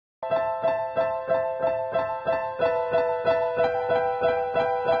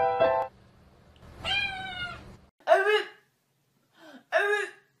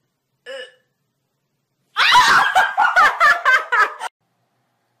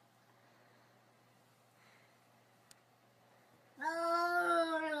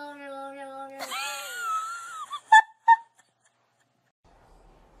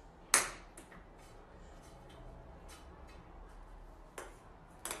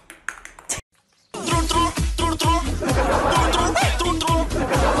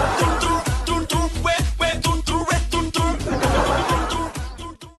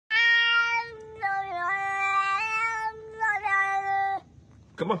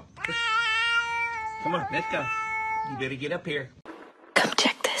go. Come on, let's go. You better get up here. Come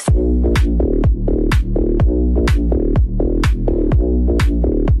check this.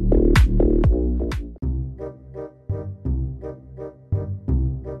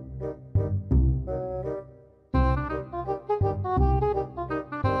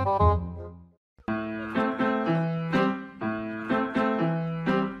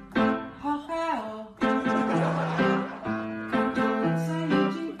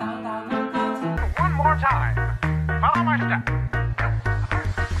 One more time. Follow my step.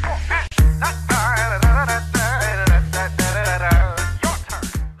 Your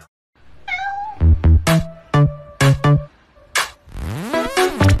turn.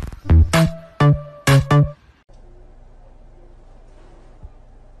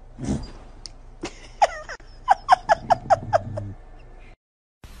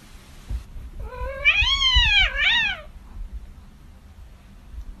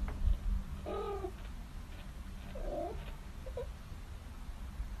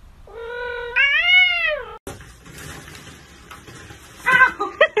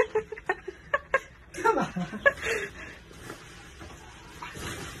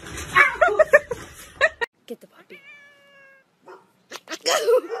 Get the puppy.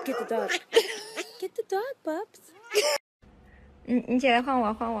 Get the dog. Get the dog, Bubs. 你起来换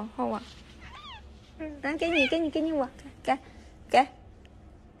我，换我，换我。来，给你我，给，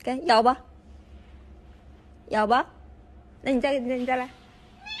咬吧，咬吧。那你再来。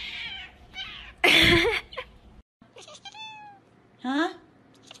啊？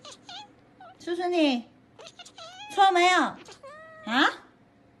叔叔你错没有？啊？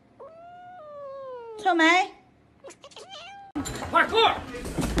错没？ Parkour!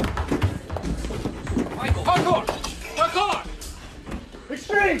 Michael, parkour! Parkour!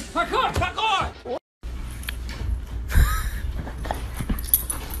 Extreme! Parkour! Parkour!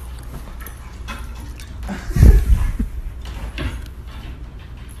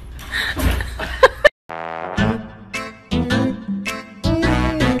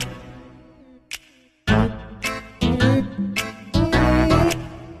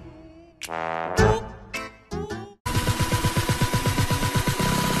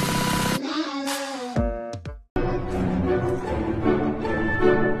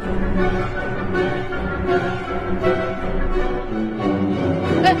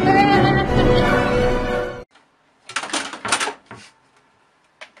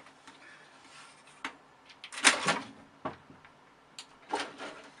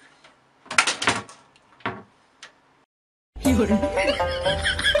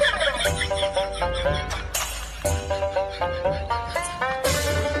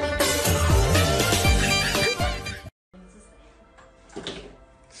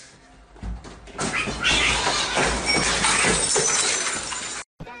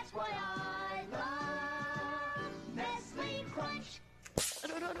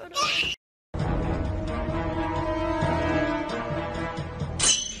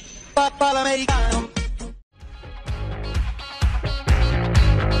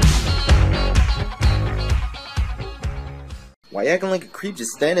 Why you acting like a creep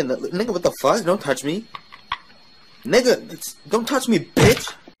just standing there? Nigga, what the fuck? Don't touch me. Nigga, don't touch me,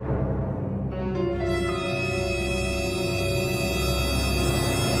 bitch!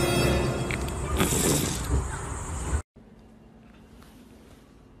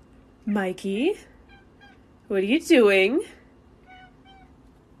 Mikey, what are you doing?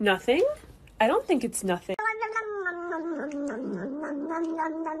 Nothing? I don't think it's nothing.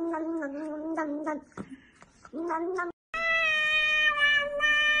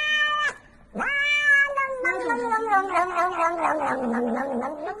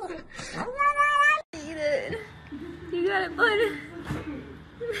 Eat it. You got it, bud.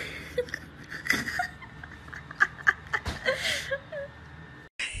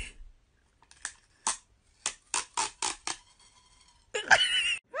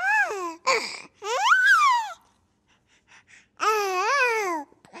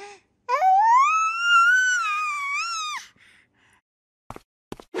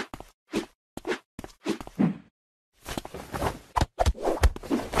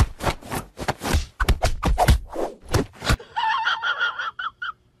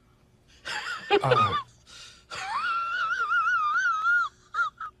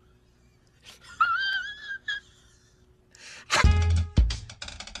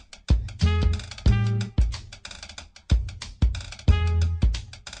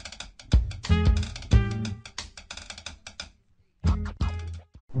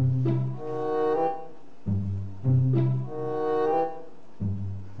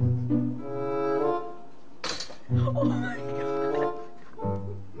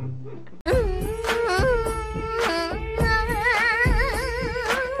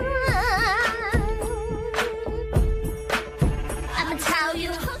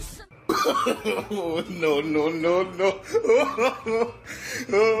 Oh, no, no, no, no.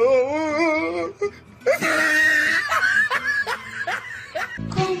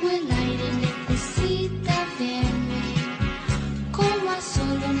 Como el aire necesita verme, como a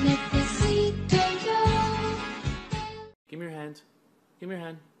solo necesito yo. Give me your hand. Give me your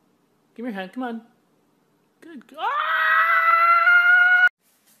hand. Give me your hand. Come on. Good. Ah!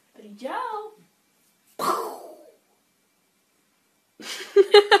 Brilhão.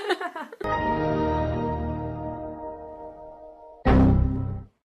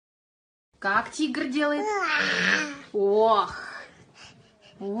 Как тигр делает? Ох.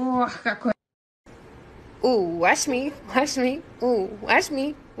 Ох, какой. Ooh, watch me, watch me. Ooh, watch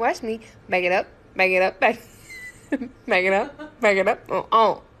me, watch me. Back it up, back it up, back. Back it up, back it up. Oh,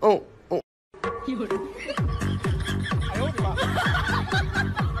 oh, oh, oh.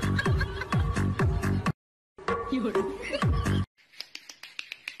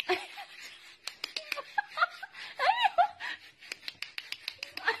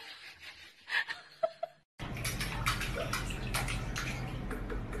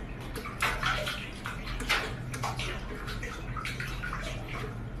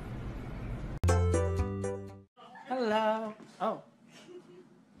 Hello. Oh.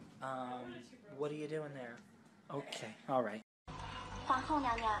 What are you doing there? Okay, all right. 皇后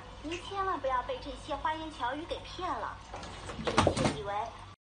娘娘，您千万不要被这些花言巧语给骗了，臣妾以为。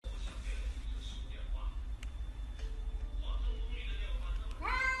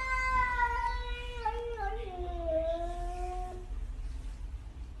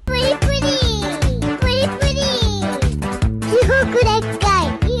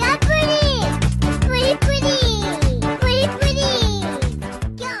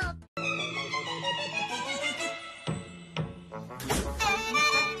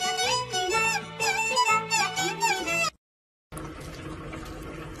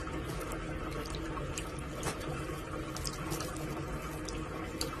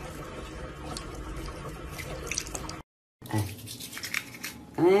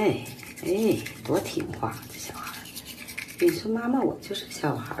哎，多听话，这小孩。你说妈妈，我就是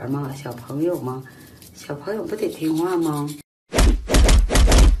小孩嘛，小朋友嘛，小朋友不得听话吗？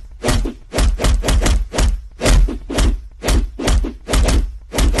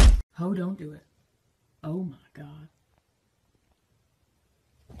 Oh, don't do it. Oh my God.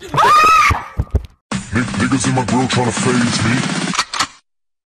 Niggas in my grill tryna phase me.